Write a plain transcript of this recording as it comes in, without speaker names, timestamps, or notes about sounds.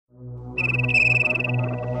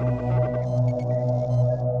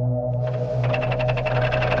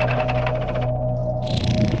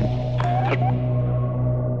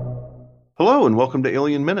and welcome to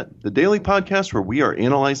Alien Minute, the daily podcast where we are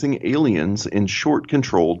analyzing aliens in short,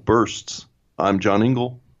 controlled bursts. I'm John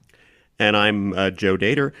Ingle. And I'm Joe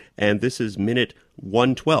Dater, and this is Minute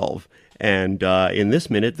 112. And in this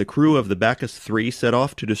minute, the crew of the Bacchus 3 set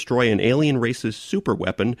off to destroy an alien race's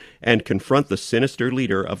superweapon and confront the sinister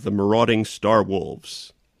leader of the marauding Star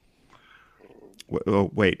Wolves. Oh,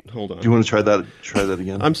 wait, hold on. Do you want to try that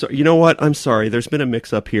again? I'm sorry. You know what? I'm sorry. There's been a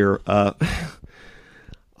mix-up here.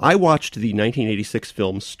 I watched the 1986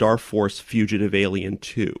 film Star Force Fugitive Alien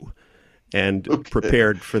 2 and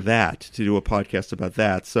prepared for that, to do a podcast about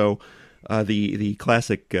that. So the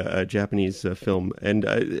classic Japanese film,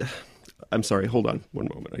 and I'm sorry, hold on one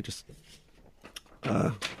moment.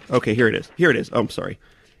 Okay, here it is. Oh, I'm sorry.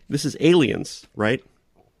 This is Aliens, right?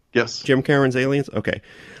 Yes. Jim Cameron's Aliens? Okay.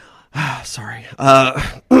 Sorry.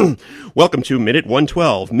 Welcome to Minute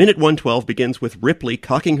 112. Minute 112 begins with Ripley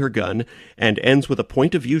cocking her gun and ends with a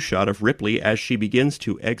point-of-view shot of Ripley as she begins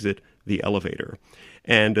to exit the elevator.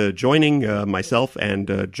 And joining myself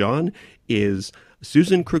and John is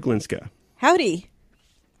Susan Kruglinska. Howdy.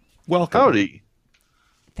 Welcome. Howdy.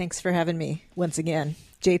 Thanks for having me once again,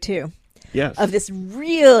 J2. Yes. Of this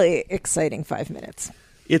really exciting 5 minutes.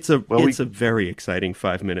 It's a very exciting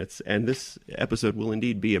 5 minutes, and this episode will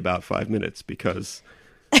indeed be about 5 minutes because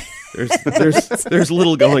there's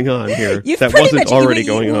little going on here that wasn't already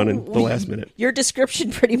going on in the last minute. Your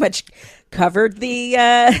description pretty much covered the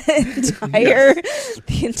entire.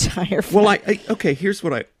 Well, okay. Here's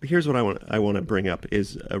what I want to bring up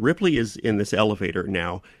is Ripley is in this elevator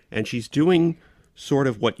now, and she's doing sort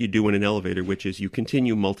of what you do in an elevator, which is you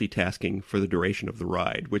continue multitasking for the duration of the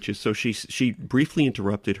ride, which is so she briefly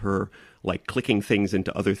interrupted her like clicking things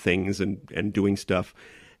into other things and doing stuff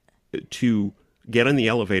to get in the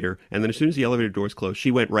elevator, and then as soon as the elevator doors closed, she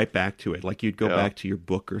went right back to it, like you'd go back to your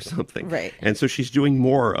book or something. Right. And so she's doing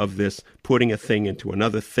more of this, putting a thing into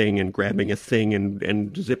another thing and grabbing a thing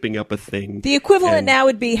and zipping up a thing. The equivalent now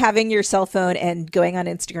would be having your cell phone and going on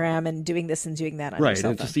Instagram and doing this and doing that on your cell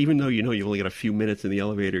phone. And just even though you've only got a few minutes in the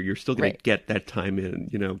elevator, you're still going to get that time in,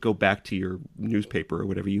 go back to your newspaper or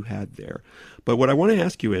whatever you had there. But what I want to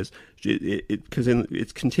ask you is, because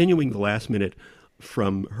it's continuing the last minute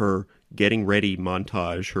from her getting ready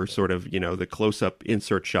montage, her sort of, the close-up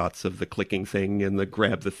insert shots of the clicking thing and the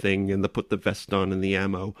grab the thing and the put the vest on and the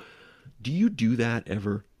ammo. Do you do that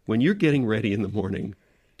ever? When you're getting ready in the morning,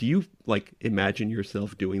 do you, imagine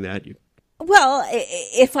yourself doing that? Well,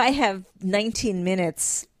 if I have 19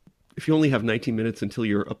 minutes... If you only have 19 minutes until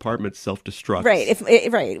your apartment self-destructs.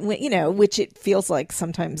 Right, which it feels like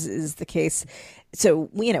sometimes is the case. So,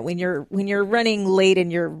 when you're running late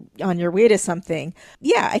and you're on your way to something,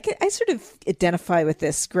 I sort of identify with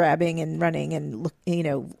this grabbing and running and,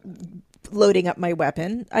 loading up my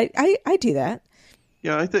weapon. I do that.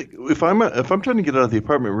 Yeah, I think if I'm trying to get out of the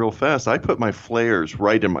apartment real fast, I put my flares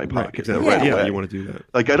right in my pocket. Right away. You want to do that.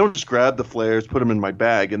 I don't just grab the flares, put them in my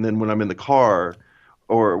bag, and then when I'm in the car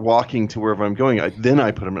or walking to wherever I'm going, then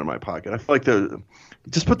I put them in my pocket. I feel like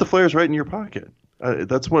just put the flares right in your pocket.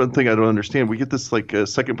 That's one thing I don't understand. We get this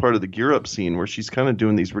second part of the Gear Up scene where she's kind of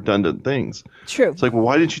doing these redundant things. True. It's like, well,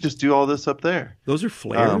 why didn't you just do all this up there? Those are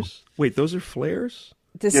flares? Wait, those are flares?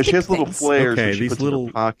 Yeah, she has little flares that she these puts little in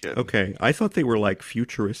her pocket. Okay, I thought they were like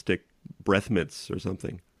futuristic breath mints or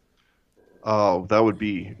something. Oh, that would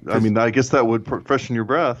be. I guess that would freshen your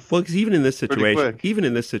breath. Well, because even in this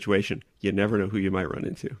situation, you never know who you might run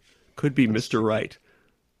into. Could be Mr. Right.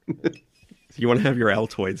 You want to have your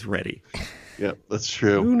Altoids ready. Yeah, that's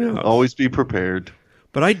true. Who knows? Always be prepared.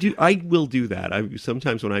 But I will do that.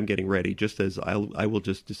 Sometimes when I'm getting ready, just as I will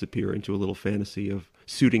just disappear into a little fantasy of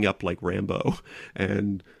suiting up like Rambo,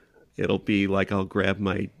 and it'll be like I'll grab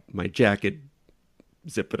my jacket,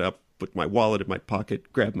 zip it up, put my wallet in my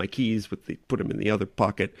pocket, grab my keys, put them in the other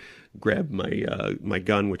pocket, grab my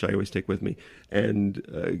gun, which I always take with me,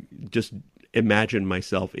 and just imagine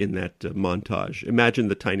myself in that montage. Imagine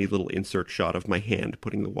the tiny little insert shot of my hand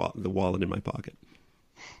putting the wallet in my pocket.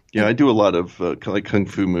 Yeah, I do a lot of kung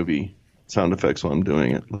fu movie sound effects while I'm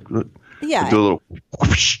doing it. Yeah. I do a little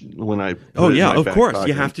whoosh when I. Oh yeah, of course pocket.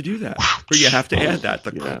 You have to do that, or you have to add that.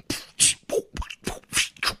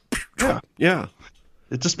 Yeah.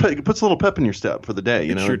 It just puts a little pep in your step for the day.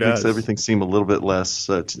 It sure does. Makes everything seem a little bit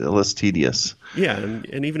less tedious. Yeah,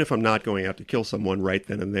 and even if I'm not going out to kill someone right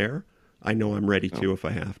then and there, I know I'm ready to if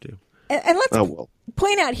I have to. And let's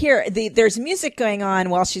point out here, there's music going on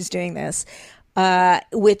while she's doing this,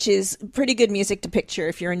 which is pretty good music to picture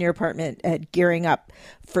if you're in your apartment gearing up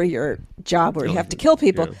for your job where you have to kill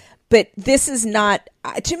people. Yeah. But this is not,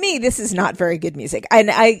 to me, this is not very good music. And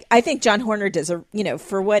I think John Horner does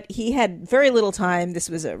for what he had very little time. This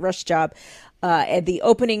was a rush job. And the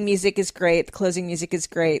opening music is great. The closing music is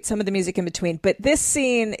great. Some of the music in between. But this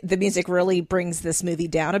scene, the music really brings this movie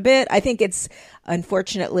down a bit. I think it's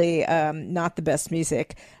unfortunately not the best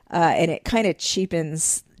music. And it kind of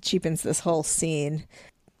cheapens this whole scene.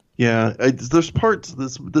 Yeah, there's parts.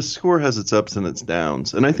 This score has its ups and its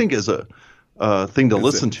downs. And I think as a thing to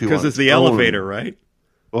listen to, because it's the elevator, right?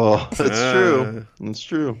 Well, that's true. That's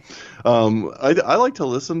true. I like to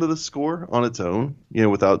listen to the score on its own,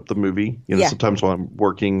 without the movie. Sometimes while I'm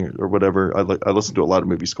working or whatever, I listen to a lot of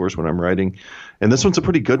movie scores when I'm writing. And this one's a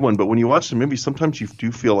pretty good one. But when you watch the movie, sometimes you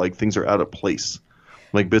do feel like things are out of place,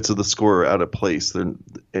 like bits of the score are out of place. And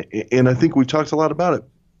I think we've talked a lot about it.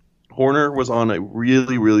 Horner was on a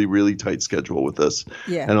really, really, really tight schedule with this.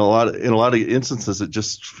 Yeah. And in a lot of instances, it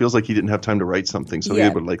just feels like he didn't have time to write something. So he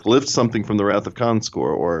would lift something from the Wrath of Khan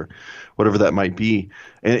score or whatever that might be.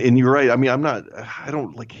 And you're right. I mean, I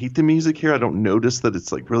don't hate the music here. I don't notice that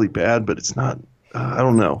it's really bad, but it's not, I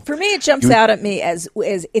don't know. For me, it jumps out at me as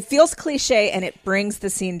it feels cliche and it brings the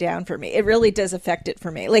scene down for me. It really does affect it for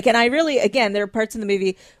me. And I really, again, there are parts in the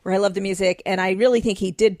movie where I love the music, and I really think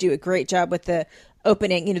he did do a great job with the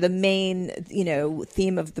opening, the main,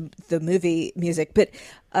 theme of the movie music. But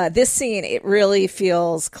this scene, it really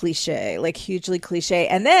feels cliche, hugely cliche.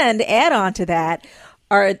 And then to add on to that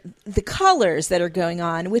are the colors that are going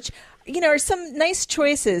on, which, are some nice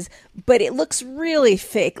choices, but it looks really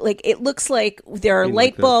fake. It looks like there are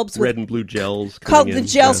light bulbs with red and blue gels. Called the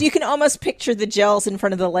gels. Yeah. You can almost picture the gels in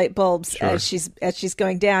front of the light bulbs as she's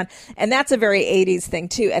going down. And that's a very 80s thing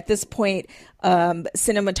too. At this point,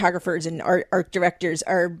 cinematographers and art directors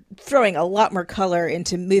are throwing a lot more color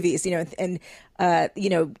into movies,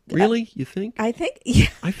 Really? You think? I think, yeah.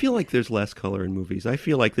 I feel like there's less color in movies. I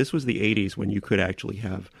feel like this was the 80s when you could actually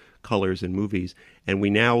have colors in movies, and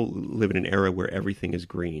we now live in an era where everything is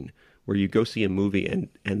green, where you go see a movie and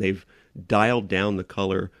they've dialed down the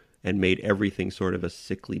color and made everything sort of a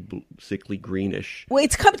sickly greenish. Well,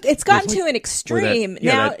 it's gotten to an extreme.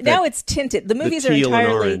 Now it's tinted. The movies are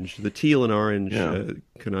entirely the teal and orange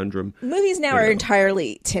conundrum. Movies now are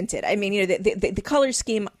entirely tinted. I mean, the color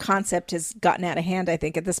scheme concept has gotten out of hand, I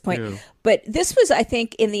think, at this point. Yeah. But this was, I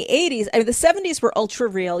think, in the 80s. I mean, the 70s were ultra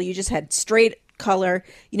real. You just had straight color,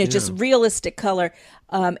 just realistic color.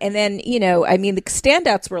 And then, the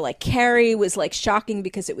standouts were Carrie was shocking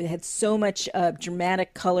because it had so much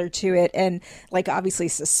dramatic color to it. And obviously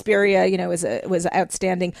Suspiria, was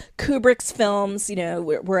outstanding. Kubrick's films,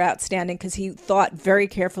 were outstanding because he thought very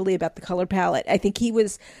carefully about the color palette. I think he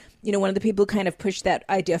was, one of the people who kind of pushed that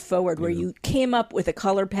idea forward where you came up with a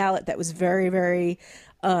color palette that was very, very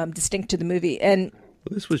distinct to the movie. And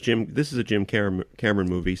this is a Jim Cameron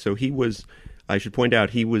movie. So I should point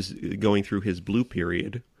out, he was going through his blue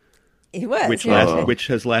period. He was, which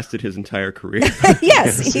has lasted his entire career.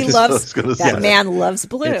 Yes, he loves that. Man loves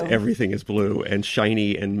blue. Everything is blue and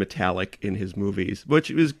shiny and metallic in his movies, which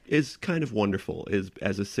is kind of wonderful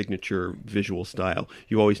as a signature visual style.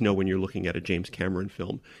 You always know when you're looking at a James Cameron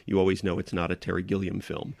film. You always know it's not a Terry Gilliam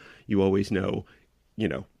film. You always know,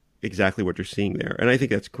 exactly what you're seeing there, and I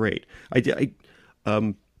think that's great.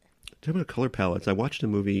 Talking about color palettes, I watched a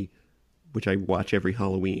movie which I watch every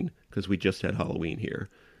Halloween because we just had Halloween here,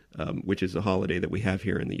 which is a holiday that we have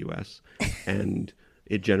here in the U.S. And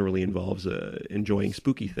it generally involves enjoying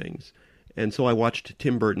spooky things. And so I watched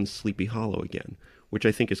Tim Burton's Sleepy Hollow again, which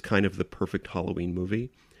I think is kind of the perfect Halloween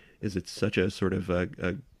movie. It's such a sort of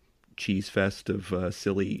a cheese fest of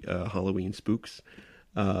silly Halloween spooks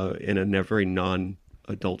in a very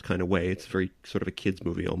non-adult kind of way. It's very sort of a kid's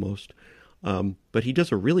movie almost. But he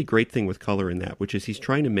does a really great thing with color in that, which is he's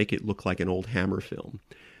trying to make it look like an old Hammer film.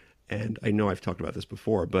 And I know I've talked about this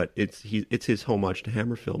before, but it's his homage to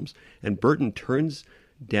Hammer films. And Burton turns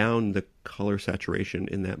down the color saturation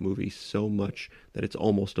in that movie so much that it's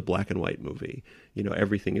almost a black and white movie.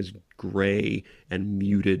 Everything is gray and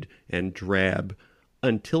muted and drab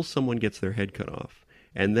until someone gets their head cut off.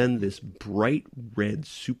 And then this bright red,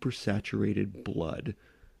 super saturated blood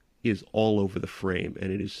is all over the frame.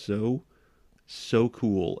 And it is so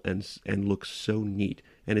cool and looks so neat.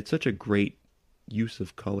 And it's such a great use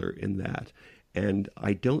of color in that. And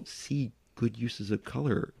I don't see good uses of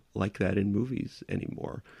color like that in movies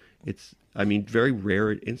anymore. Very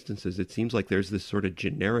rare instances. It seems like there's this sort of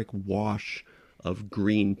generic wash of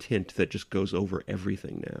green tint that just goes over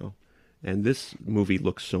everything now. And this movie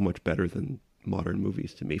looks so much better than modern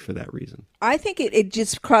movies to me for that reason. I think it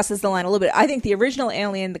just crosses the line a little bit. I think the original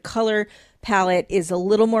Alien, the color palette is a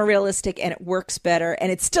little more realistic and it works better,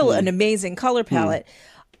 and it's still an amazing color palette.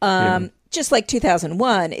 Just like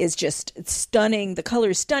 2001 is just stunning. The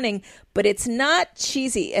color is stunning, but it's not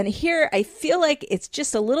cheesy. And here I feel like it's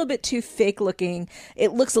just a little bit too fake looking.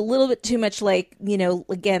 It looks a little bit too much like,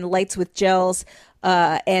 again, lights with gels.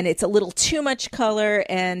 And it's a little too much color,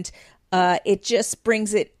 and it just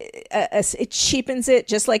brings it cheapens it,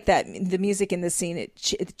 just like that. The music in this scene,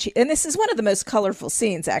 and this is one of the most colorful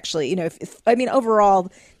scenes, actually. Overall,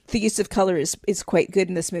 the use of color is quite good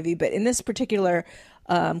in this movie, but in this particular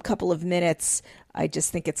couple of minutes, I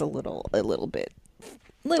just think it's a little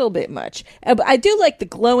bit much. But I do like the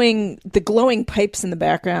glowing pipes in the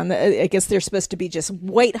background. I guess they're supposed to be just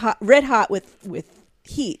red hot with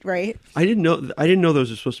heat, right? I didn't know those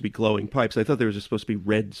were supposed to be glowing pipes. I thought they were just supposed to be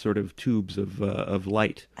red sort of tubes of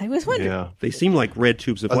light. I was wondering. Yeah. They seem like red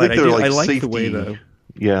tubes of light. I like safety. The way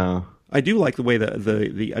Yeah. I do like the way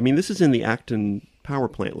this is in the Acton power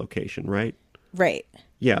plant location, right? Right.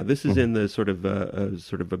 Yeah, this is in the sort of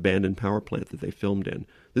abandoned power plant that they filmed in.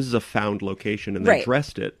 This is a found location, and they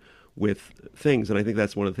dressed it with things, and I think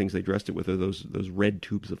that's one of the things they dressed it with are those red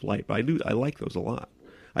tubes of light. But I like those a lot.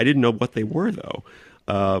 I didn't know what they were though.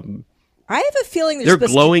 I have a feeling they're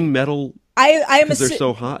glowing metal. I'm they're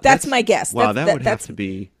so hot. That's my guess. Wow, that would have to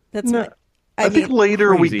be. That's my. I think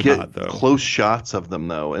later we get hot, close shots of them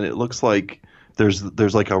though, and it looks like there's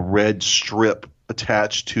like a red strip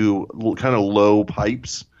attached to kind of low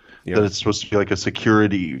pipes that it's supposed to be like a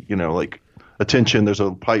security, like attention. There's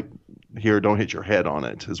a pipe here. Don't hit your head on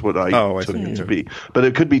it. Is what I took it to be. But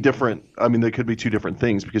it could be different. I mean, there could be two different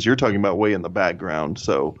things because you're talking about way in the background.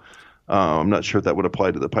 So. I'm not sure if that would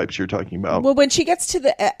apply to the pipes you're talking about. Well, when she gets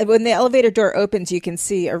to when the elevator door opens, you can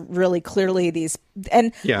see really clearly these.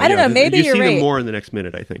 And I don't know, maybe you're right. You see them more in the next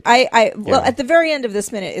minute, I think. Well, at the very end of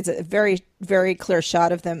this minute, it's a very, very clear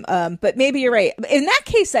shot of them. But maybe you're right. In that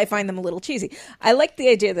case, I find them a little cheesy. I like the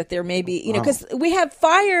idea that there may be, because we have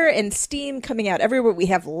fire and steam coming out everywhere. We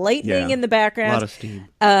have lightning in the background. A lot of steam.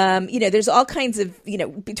 There's all kinds of,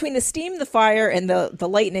 between the steam, the fire, and the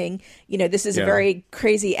lightning, this is a very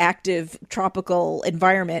crazy, active, tropical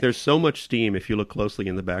environment. There's so much steam. If you look closely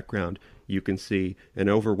in the background, you can see an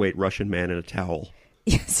overweight Russian man in a towel.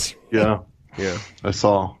 Yes. Yeah. I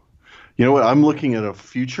saw. You know what? I'm looking at a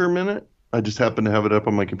future minute. I just happen to have it up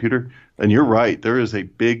on my computer, and you're right. There is a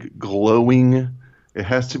big glowing. It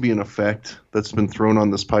has to be an effect that's been thrown on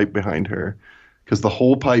this pipe behind her, because the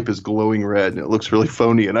whole pipe is glowing red, and it looks really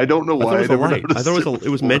phony. And I don't know why. I thought it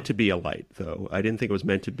was meant to be a light, though. I didn't think it was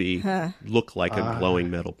meant to be look like a glowing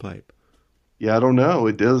metal pipe. Yeah, I don't know.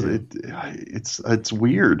 It does. It's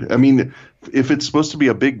weird. I mean, if it's supposed to be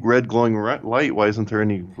a big red glowing light, why isn't there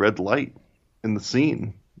any red light in the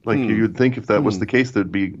scene? Like you'd think if that was the case,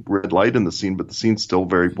 there'd be red light in the scene, but the scene's still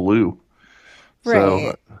very blue. Right.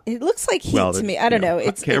 So, it looks like heat to me. I don't know.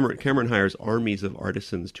 It's Cameron hires armies of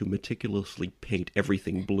artisans to meticulously paint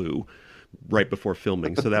everything blue right before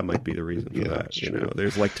filming, so that might be the reason for that.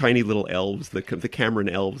 There's like tiny little elves the Cameron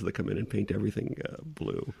elves that come in and paint everything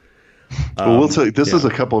blue. Well, we'll talk. This is a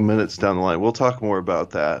couple of minutes down the line. We'll talk more about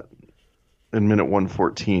that in minute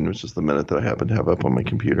 114, which is the minute that I happen to have up on my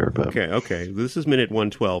computer. But okay. This is minute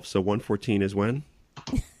 112. So 114 is when?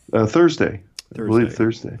 Thursday. I believe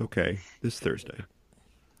Thursday. Okay, this Thursday.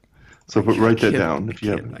 So write that down if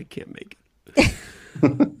you have. I can't make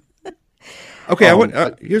it. Okay,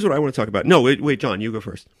 here's what I want to talk about. No, wait, John, you go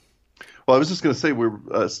first. Well, I was just going to say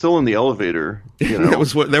we're still in the elevator. that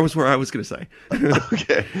was where I was going to say.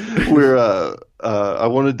 Okay, we're. I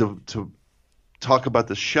wanted to talk about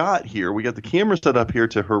the shot here. We got the camera set up here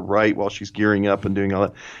to her right while she's gearing up and doing all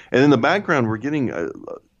that, and in the background we're getting a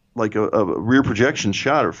rear projection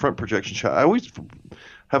shot or front projection shot. I always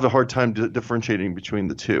have a hard time differentiating between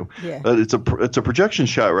the two. Yeah. It's a projection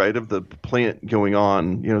shot, right, of the plant going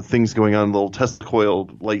on. Things going on, little Tesla coil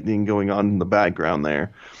lightning going on in the background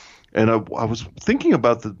there. And I was thinking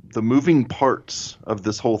about the moving parts of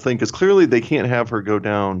this whole thing, because clearly they can't have her go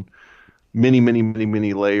down many, many, many,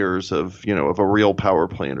 many layers of a real power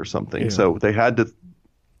plant or something. Yeah. So they had to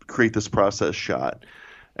create this process shot.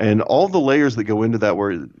 And all the layers that go into that,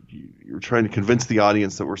 where you're trying to convince the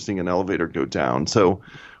audience that we're seeing an elevator go down. So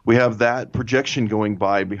we have that projection going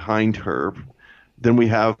by behind her. Then we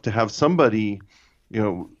have to have somebody,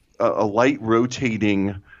 a light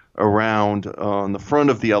rotating around on the front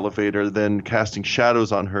of the elevator, then casting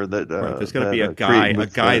shadows on her. That there's got to be a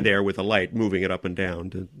guy there with a light moving it up and down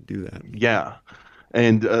to do that. Yeah.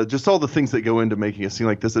 And just all the things that go into making a scene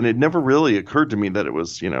like this. And it never really occurred to me that it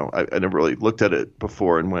was, I never really looked at it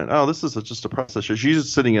before and went, oh, this is just a process. She's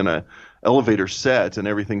just sitting in an elevator set and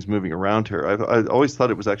everything's moving around her. I always thought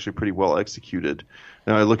it was actually pretty well executed.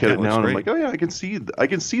 And I look at it now and I'm like, oh, yeah, I can see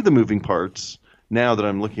the moving parts now that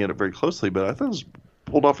I'm looking at it very closely, but I thought it was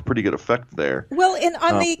pulled off a pretty good effect there. Well, and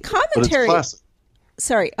on the But it's commentary, classic.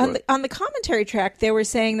 sorry, Go on the commentary track, they were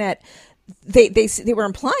saying that they were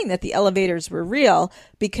implying that the elevators were real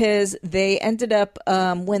because they ended up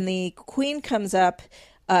when the Queen comes up.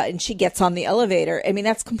 And she gets on the elevator. I mean,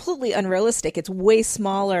 that's completely unrealistic. It's way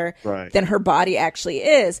smaller than her body actually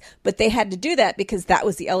is. But they had to do that because that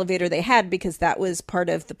was the elevator they had because that was part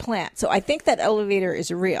of the plant. So I think that elevator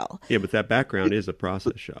is real. Yeah, but that background is a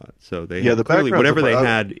process shot. So they the clearly background's whatever they a-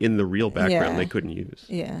 had in the real background Yeah. they couldn't use.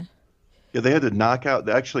 Yeah. Yeah, they had to knock out.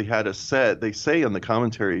 They actually had a set. They say in the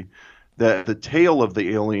commentary that the tail of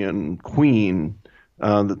the alien queen,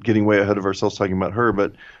 getting way ahead of ourselves talking about her,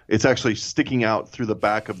 but it's actually sticking out through the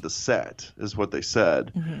back of the set, is what they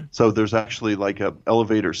said. So there's actually like a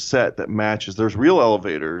elevator set that matches. There's real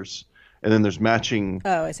elevators, and then there's matching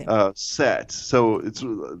Oh, I see. set. So it's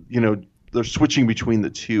they're switching between the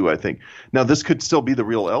two. I think now this could still be the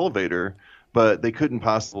real elevator, but they couldn't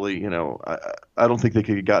possibly. I don't think they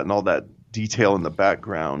could have gotten all that detail in the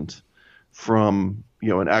background from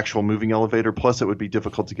an actual moving elevator. Plus, it would be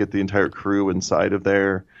difficult to get the entire crew inside of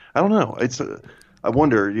there. I don't know. I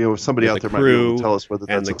wonder, if somebody Yeah, out the there might be able crew to tell us whether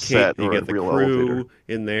and that's the a set you or a get the real crew elevator.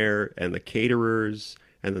 in there and the caterers,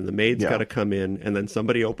 and then the maid's Yeah. got to come in, and then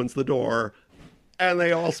somebody opens the door, and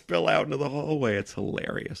they all spill out into the hallway. It's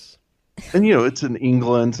hilarious. And it's in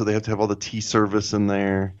England, so they have to have all the tea service in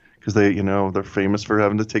there because they're famous for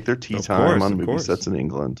having to take their tea Of time course, on of movie course. sets in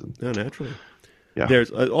England. And, No, naturally. yeah.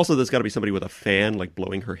 There's there's got to be somebody with a fan, like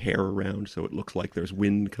blowing her hair around, so it looks like there's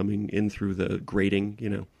wind coming in through the grating.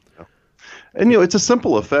 And it's a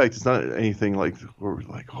simple effect. It's not anything like we're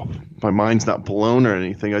like, oh, my mind's not blown or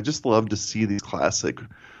anything. I just love to see these classic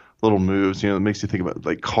little moves. It makes you think about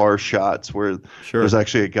like car shots where Sure. there's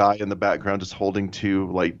actually a guy in the background just holding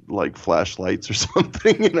two like flashlights or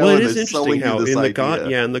something. Well, it and is it's selling interesting you how this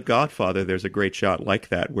idea. in the Godfather, there's a great shot like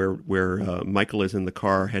that where Michael is in the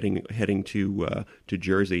car heading to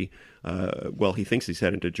Jersey. Well, he thinks he's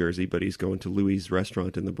heading to Jersey, but he's going to Louis'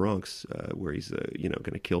 restaurant in the Bronx, where he's going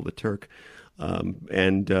to kill the Turk.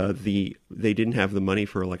 They didn't have the money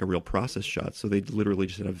for like a real process shot, so they literally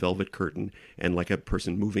just had a velvet curtain and like a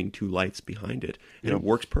person moving two lights behind it, and it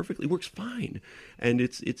works perfectly, works fine, and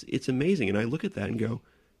it's amazing. And I look at that and go,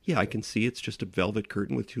 yeah, I can see it's just a velvet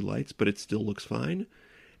curtain with two lights, but it still looks fine.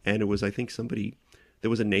 And it was, I think, there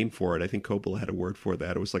was a name for it. I think Coppola had a word for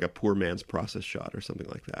that. It was like a poor man's process shot or something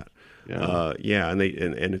like that.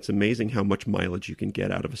 And it's amazing how much mileage you can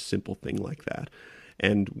get out of a simple thing like that.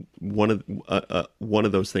 And one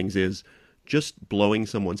of those things is just blowing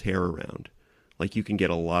someone's hair around. Like you can get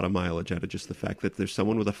a lot of mileage out of just the fact that there's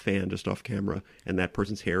someone with a fan just off camera, and that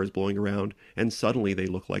person's hair is blowing around, and suddenly they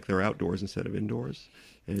look like they're outdoors instead of indoors.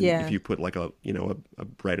 And if you put like a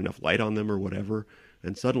bright enough light on them or whatever,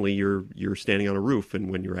 and suddenly you're standing on a roof, and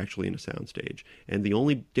when you're actually in a soundstage. And the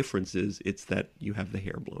only difference is it's that you have the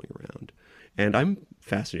hair blowing around. And I'm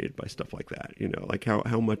fascinated by stuff like that, like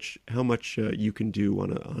how much you can do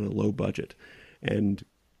on a low budget. And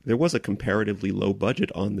there was a comparatively low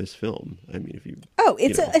budget on this film. I mean, if you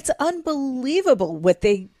it's unbelievable what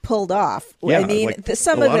they pulled off. yeah, I mean, like,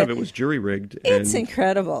 some a of lot of it was jury rigged. It's and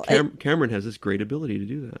incredible. Cameron has this great ability to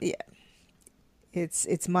do that. Yeah.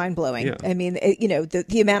 It's mind blowing. Yeah. I mean,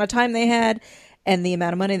 the amount of time they had, and the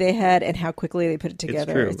amount of money they had, and how quickly they put it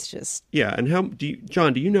together. It's just And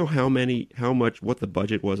John? Do you know what the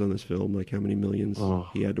budget was on this film? Like how many millions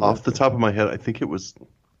he had to Off work the with? top of my head, I think it was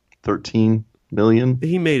 13 million.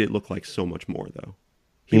 He made it look like so much more, though.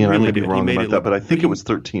 I may be did. He wrong made about it that, look- but I think it was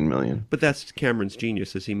 13 million. But that's Cameron's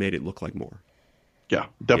genius, is he made it look like more. Yeah,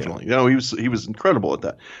 definitely. No, he was incredible at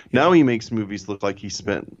that. Now he makes movies look like he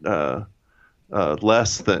spent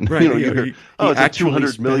less than Right, you yeah, hear, he it's a actually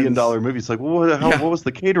 $200 million spends- movie. It's like, well, what was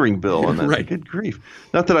the catering bill on that? Right. Good grief!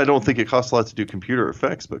 Not that I don't think it costs a lot to do computer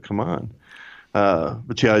effects, but come on.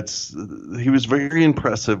 But yeah, he was very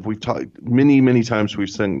impressive. We've talked many times. We've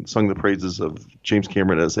sung the praises of James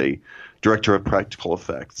Cameron as a director of practical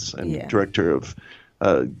effects and director of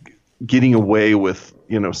getting away with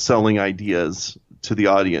selling ideas to the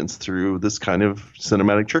audience through this kind of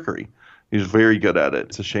cinematic trickery. He was very good at it.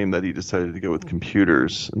 It's a shame that he decided to go with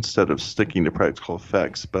computers instead of sticking to practical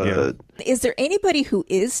effects. But Is there anybody who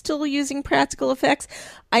is still using practical effects?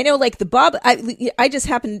 I know, like the Bob. I just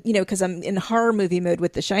happened, because I'm in horror movie mode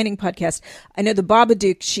with the Shining podcast. I know the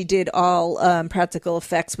Babadook. She did all practical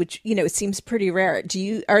effects, which it seems pretty rare.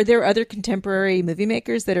 Are there other contemporary movie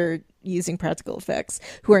makers that are using practical effects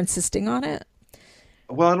who are insisting on it?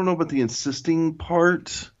 Well, I don't know about the insisting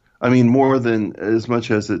part. I mean, more than as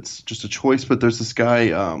much as it's just a choice. But there's this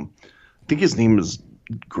guy, I think his name is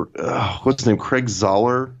what's his name, Craig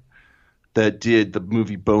Zoller, that did the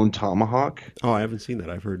movie Bone Tomahawk, Oh, I haven't seen that.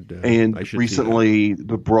 I've heard. and I should recently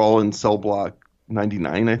The Brawl in Cell Block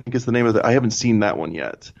 99, I think is the name of it. I haven't seen that one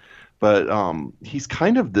yet, but he's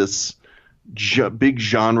kind of this big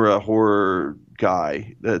genre horror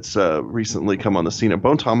guy that's recently come on the scene. And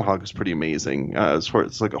Bone Tomahawk is pretty amazing.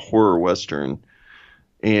 It's like a horror western,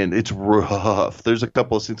 and it's rough. There's a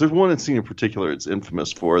couple of scenes. There's one scene in particular it's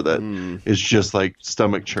infamous for that is just like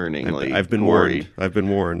stomach churning. I've been gory. warned. I've been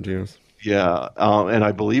warned. Yes. Yeah, and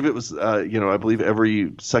I believe it was, I believe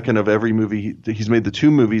every second of every movie, he's made the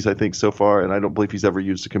 2 movies, I think, so far, and I don't believe he's ever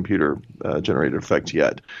used a computer generated effect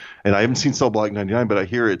yet. And I haven't seen Cell Block 99, but I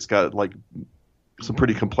hear it's got like some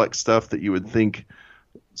pretty complex stuff that you would think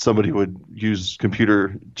somebody would use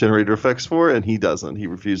computer generator effects for, and he doesn't. He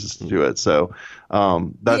refuses to do it. So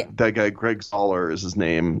that guy, Greg Zoller is his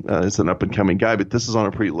name, is an up and coming guy, but this is on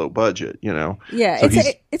a pretty low budget, Yeah, So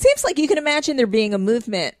it seems like you can imagine there being a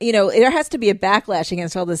movement. There has to be a backlash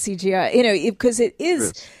against all the CGI. Because it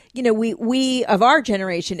is. We of our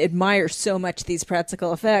generation admire so much these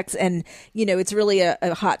practical effects, and it's really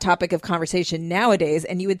a hot topic of conversation nowadays.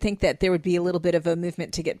 And you would think that there would be a little bit of a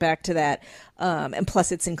movement to get back to that. And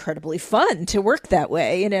plus, it's incredibly fun to work that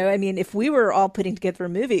way. I mean, if we were all putting together a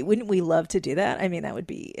movie, wouldn't we love to do that? I mean, that would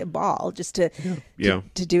be a ball just to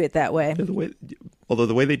do it that way. Although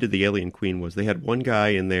the way they did the Alien Queen was they had one guy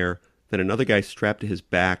in there, then another guy strapped to his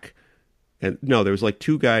back. And no, there was like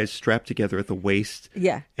 2 guys strapped together at the waist.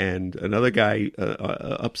 Yeah. And another guy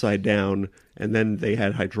upside down. And then they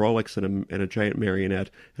had hydraulics and a giant marionette.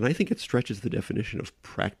 And I think it stretches the definition of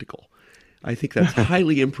practical. I think that's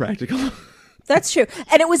highly impractical. That's true.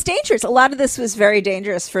 And it was dangerous. A lot of this was very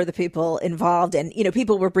dangerous for the people involved. And,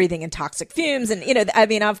 people were breathing in toxic fumes. And, I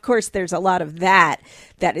mean, of course, there's a lot of that.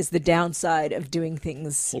 That is the downside of doing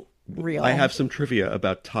things real. I have some trivia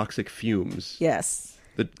about toxic fumes. Yes.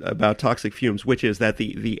 About toxic fumes, which is that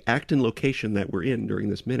the Acton location that we're in during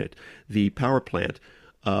this minute, the power plant,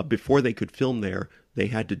 before they could film there, they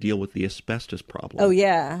had to deal with the asbestos problem. Oh,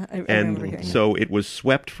 yeah. I remember hearing so it was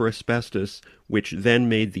swept for asbestos, which then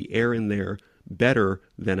made the air in there better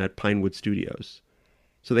than at Pinewood Studios.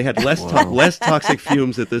 So they had less toxic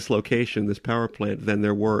fumes at this location, this power plant, than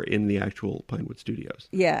there were in the actual Pinewood Studios.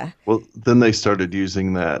 Yeah. Well, then they started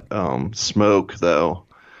using that smoke, though.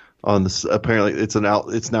 On this, apparently it's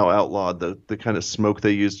now outlawed, the kind of smoke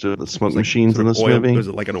they used to the smoke machines in this movie. Was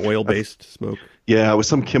it like an oil-based smoke? Yeah, it was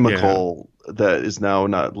some chemical that is now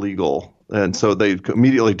not legal, and so they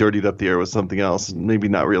immediately dirtied up the air with something else, maybe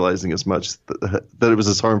not realizing as much that it was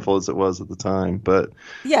as harmful as it was at the time. But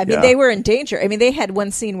yeah, I mean they were in danger. I mean they had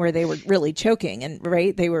one scene where they were really choking, and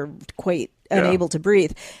they were quite unable to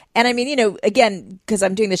breathe. And I mean, again, because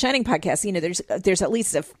I'm doing the Shining podcast, there's at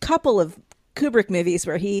least a couple of Kubrick movies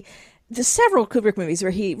where there's several Kubrick movies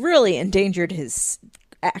where he really endangered his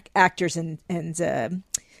actors and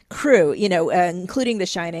crew, including The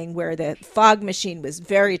Shining, where the fog machine was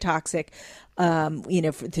very toxic,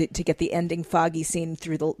 to get the ending foggy scene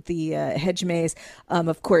through the hedge maze.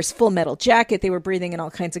 Of course, Full Metal Jacket, they were breathing in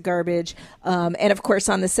all kinds of garbage. And of course,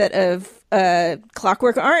 on the set of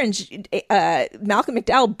Clockwork Orange, Malcolm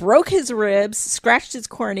McDowell broke his ribs, scratched his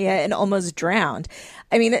cornea, and almost drowned.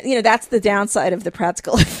 I mean, that's the downside of the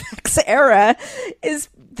practical effects era, is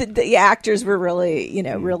the actors were really,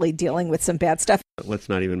 really dealing with some bad stuff. Let's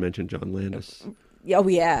not even mention John Landis. Oh,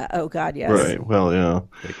 yeah. Oh, God, yes. Right. Well, yeah.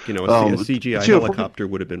 Like, a CGI helicopter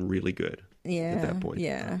would have been really good at that point.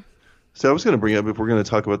 Yeah. So I was going to bring up, if we're going to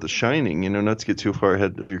talk about The Shining, not to get too far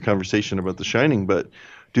ahead of your conversation about The Shining, but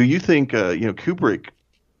do you think, Kubrick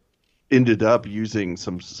ended up using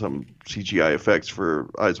some CGI effects for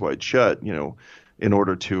Eyes Wide Shut, in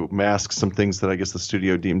order to mask some things that I guess the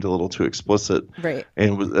studio deemed a little too explicit. Right.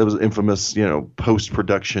 And it was infamous,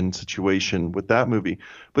 post-production situation with that movie.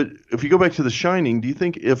 But if you go back to The Shining, do you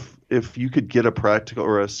think if you could get a practical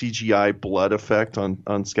or a CGI blood effect on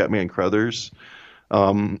Scatman Crothers,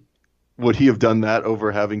 would he have done that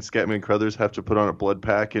over having Scatman Crothers have to put on a blood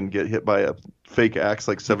pack and get hit by a fake axe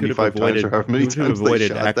like 75 times or however many times they shot that? He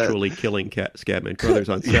could have avoided actually killing Scatman Crothers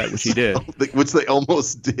on set, which he did. Which they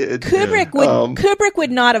almost did. Kubrick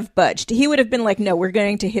would not have budged. He would have been like, no, we're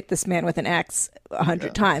going to hit this man with an axe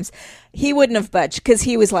 100 times. He wouldn't have budged because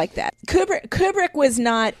he was like that. Kubrick was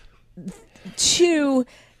not too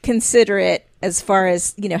considerate as far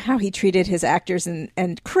as, how he treated his actors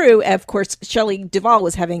and crew. Of course, Shelley Duvall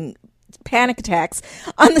was having panic attacks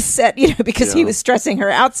on the set, because he was stressing her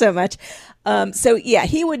out so much. So yeah,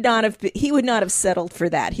 he would not have settled for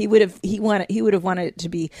that. He would have wanted it to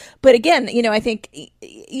be. But again, I think,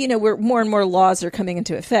 where more and more laws are coming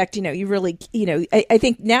into effect, you really, I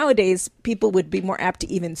think nowadays people would be more apt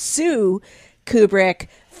to even sue Kubrick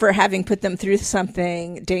for having put them through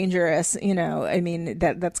something dangerous.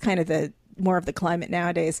 That's kind of the more of the climate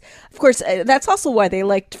nowadays. Of course, that's also why they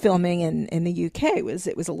liked filming in the UK. It was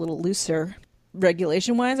a little looser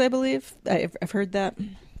regulation wise, I believe. I've heard that.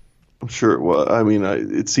 I'm sure it was. I mean,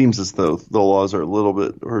 it seems as though the laws are a little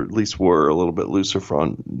bit, or at least were a little bit looser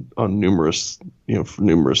on numerous, for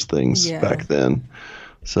numerous things back then.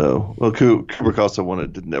 So, well, Kubrick also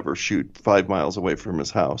wanted to never shoot 5 miles away from his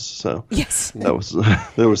house. So yes, that was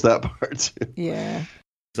there was that part too. Yeah.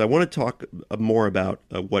 I want to talk more about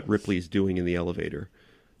what Ripley's doing in the elevator,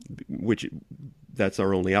 which that's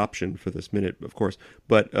our only option for this minute, of course.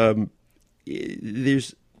 But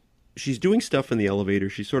she's doing stuff in the elevator.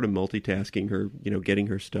 She's sort of multitasking her, getting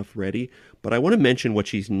her stuff ready. But I want to mention what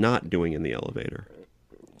she's not doing in the elevator,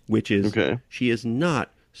 which is she is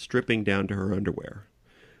not stripping down to her underwear,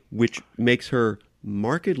 which makes her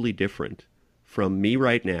markedly different from me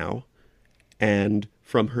right now and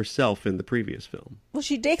from herself in the previous film. Well,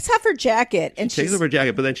 she takes off her jacket and she takes off her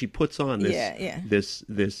jacket, but then she puts on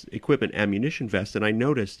this equipment ammunition vest, and I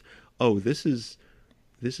noticed, this is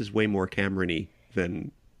way more Cameron-y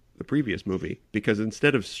than the previous movie, because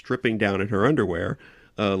instead of stripping down in her underwear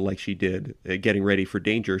like she did, getting ready for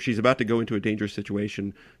danger, she's about to go into a dangerous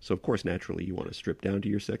situation. So of course, naturally, you want to strip down to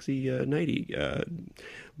your sexy nightie.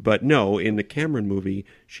 But no, in the Cameron movie,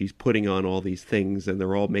 she's putting on all these things, and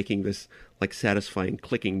they're all making this like satisfying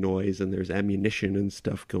clicking noise, and there's ammunition and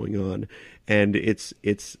stuff going on, and it's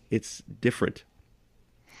different.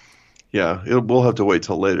 Yeah, we'll have to wait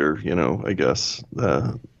till later, I guess.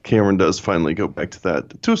 Cameron does finally go back to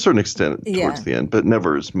that to a certain extent towards the end, but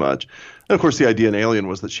never as much. And of course, the idea in Alien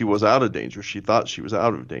was that she was out of danger. She thought she was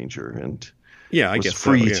out of danger and I was guess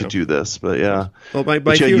free to do this. But yeah. Well, my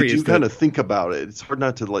but theory you is kind of think about it. It's hard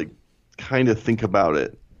not to kind of think about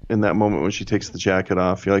it in that moment when she takes the jacket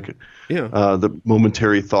off. You're like, the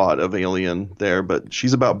momentary thought of Alien there, but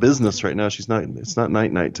she's about business right now. It's not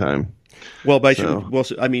night time. Well,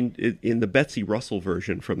 I mean, in the Betsy Russell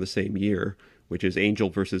version from the same year, which is Angel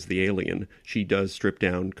versus the Alien, she does strip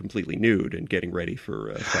down completely nude and getting ready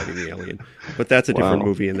for fighting the alien. But that's a different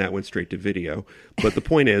movie, and that went straight to video. But the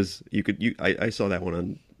point is, I saw that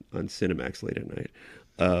one on Cinemax late at night.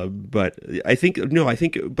 But I think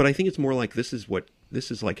it's more like this is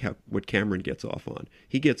like what Cameron gets off on.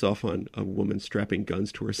 He gets off on a woman strapping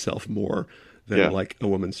guns to herself more than like a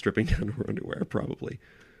woman stripping down her underwear, probably.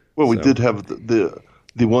 Well, we did have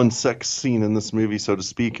the one sex scene in this movie, so to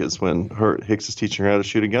speak, is when Hicks is teaching her how to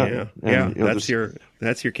shoot a gun.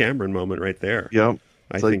 That's your Cameron moment right there. Yeah,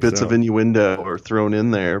 it's like bits of innuendo are thrown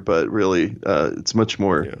in there, but really, it's much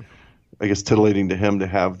more, I guess, titillating to him to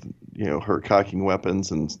have her cocking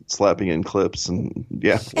weapons and slapping in clips and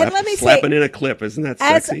slapping in a clip. Isn't that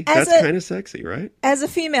sexy? That's kind of sexy, right? As a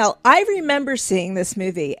female, I remember seeing this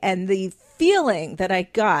movie and the feeling that I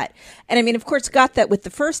got, and I mean, of course, got that with the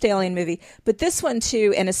first Alien movie, but this one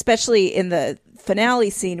too, and especially in the finale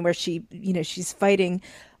scene where she's fighting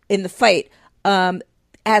in the fight.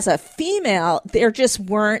 As a female, there just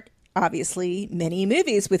weren't obviously many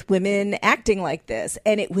movies with women acting like this,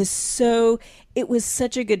 and it was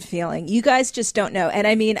such a good feeling. You guys just don't know, and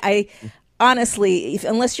I mean, honestly,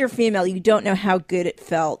 unless you're female, you don't know how good it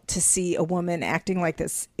felt to see a woman acting like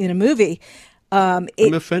this in a movie. I'm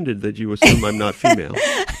offended that you assume I'm not female.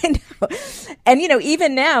 I know. And,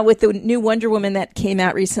 even now with the new Wonder Woman that came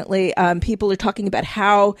out recently, people are talking about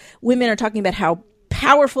how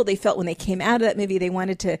powerful they felt when they came out of that movie. They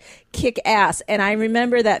wanted to kick ass. And I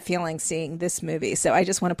remember that feeling seeing this movie. So I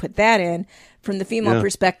just want to put that in from the female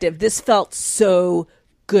perspective. This felt so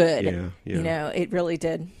good. Yeah. It really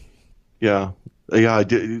did. Yeah. Yeah, I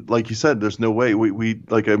did. Like you said, there's no way. We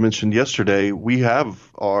like I mentioned yesterday, we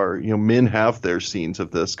have our, men have their scenes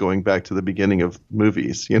of this going back to the beginning of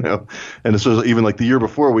movies, and this was even like the year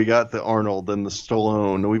before we got the Arnold and the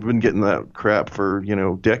Stallone. We've been getting that crap for,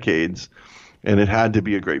 decades, and it had to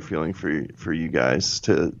be a great feeling for you guys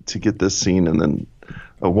to get this scene, and then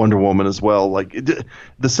a Wonder Woman as well. Like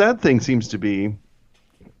the sad thing seems to be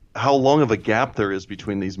how long of a gap there is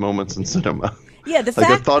between these moments in cinema. Yeah,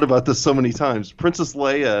 I've thought about this so many times. Princess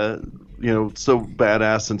Leia, so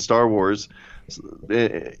badass in Star Wars.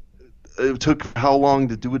 It took how long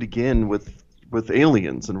to do it again with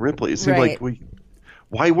Aliens and Ripley? It seemed like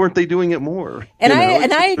why weren't they doing it more? And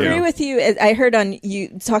I agree with you. I heard on you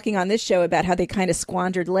talking on this show about how they kind of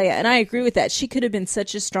squandered Leia, and I agree with that. She could have been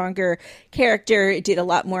such a stronger character, did a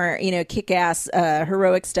lot more, kick-ass,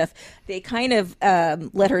 heroic stuff. They kind of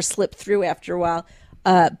let her slip through after a while.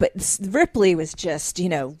 But Ripley was just,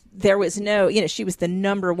 there was no, she was the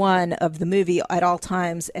number one of the movie at all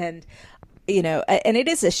times, and and it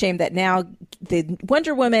is a shame that now the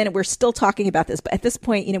Wonder Woman, we're still talking about this, but at this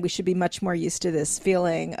point, we should be much more used to this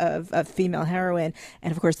feeling of female heroine.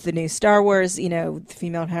 And of course, the new Star Wars,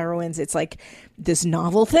 female heroines, it's like this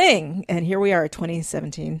novel thing. And here we are,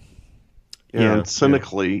 2017. And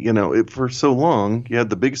cynically, for so long, you had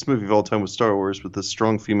the biggest movie of all time with Star Wars with this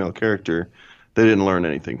strong female character. They didn't learn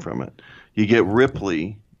anything from it. You get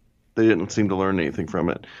Ripley, they didn't seem to learn anything from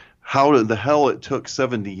it. How the hell it took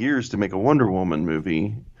 70 years to make a Wonder Woman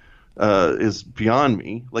movie is beyond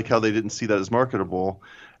me. Like how they didn't see that as marketable,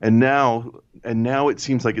 and now it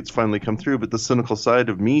seems like it's finally come through. But the cynical side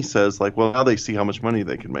of me says, like, well, now they see how much money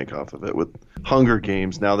they can make off of it with Hunger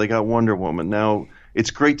Games. Now they got Wonder Woman. Now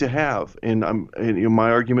it's great to have. And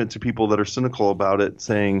my argument to people that are cynical about it,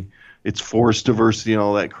 saying it's forced diversity and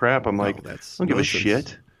all that crap, I'm like, I don't give a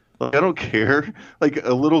shit. Like, I don't care. Like,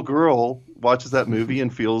 a little girl watches that movie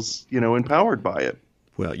and feels, empowered by it.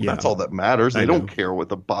 Well, yeah. That's all that matters. They don't care what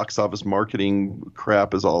the box office marketing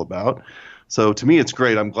crap is all about. So to me, it's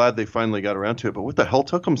great. I'm glad they finally got around to it. But what the hell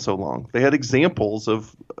took them so long? They had examples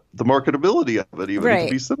of the marketability of it, even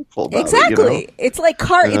to be cynical about it. It's like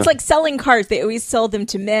It's like selling cars. They always sell them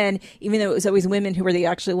to men, even though it was always women who were the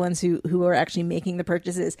actual ones who were actually making the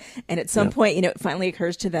purchases. And at some point, it finally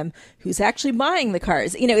occurs to them who's actually buying the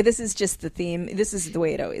cars. This is just the theme. This is the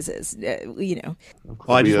way it always is. Well,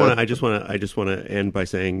 I just want to end by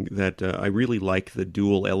saying that I really like the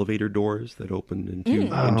dual elevator doors that open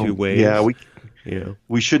in two ways. Yeah,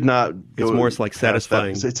 we should not. It's more like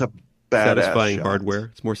satisfying. It's a satisfying shot. hardware.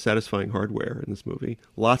 It's more satisfying hardware in this movie.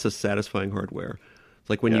 Lots of satisfying hardware. It's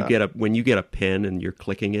like when you get a pen and you're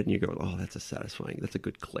clicking it and you go, oh, that's a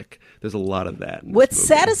good click. There's a lot of that. What's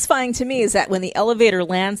satisfying to me is that when the elevator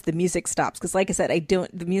lands, the music stops. Because like I said,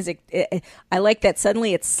 I like that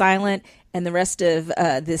suddenly it's silent and the rest of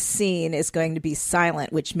this scene is going to be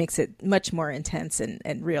silent, which makes it much more intense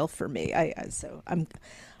and real for me. I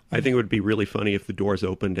think it would be really funny if the doors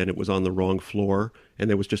opened and it was on the wrong floor and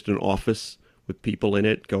there was just an office with people in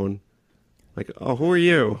it going like, oh, who are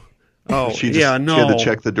you? Oh, she had to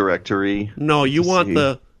check the directory. No,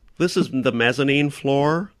 this is the mezzanine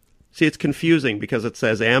floor. See, it's confusing because it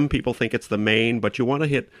says M, people think it's the main, but you want to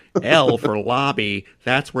hit L for lobby.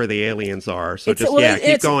 That's where the aliens are. So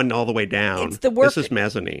keep going all the way down. This is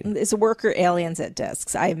mezzanine. It's worker aliens at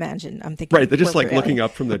desks, I imagine. I'm thinking. Right, they're just like looking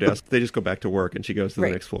up from their desk. They just go back to work and she goes to the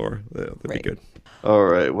next floor. That'd be good. All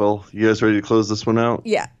right, well, you guys ready to close this one out?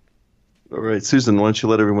 Yeah. All right, Susan, why don't you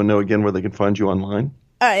let everyone know again where they can find you online?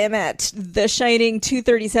 I am at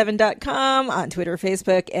theshining237.com on Twitter,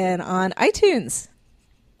 Facebook, and on iTunes.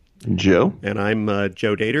 Joe? And I'm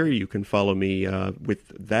Joe Dater. You can follow me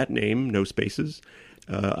with that name, no spaces,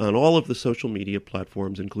 on all of the social media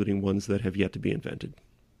platforms, including ones that have yet to be invented.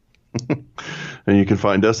 And you can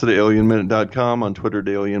find us at alienminute.com, on Twitter at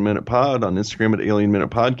AlienMinutePod, on Instagram at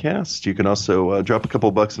AlienMinutePodcast. You can also drop a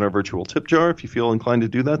couple bucks in our virtual tip jar if you feel inclined to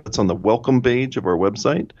do that. That's on the welcome page of our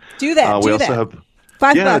website. Do that. We also have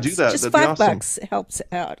 $5. Do that. Just That'd be $5 helps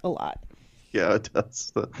out a lot. Yeah, it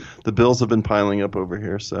does. The bills have been piling up over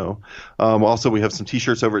here. So also we have some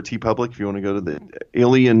T-shirts over at TeePublic. If you want to go to the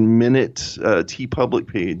Alien Minute TeePublic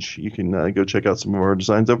page, you can go check out some of our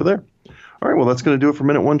designs over there. All right, well, that's going to do it for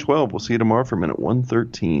Minute 112. We'll see you tomorrow for Minute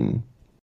 113.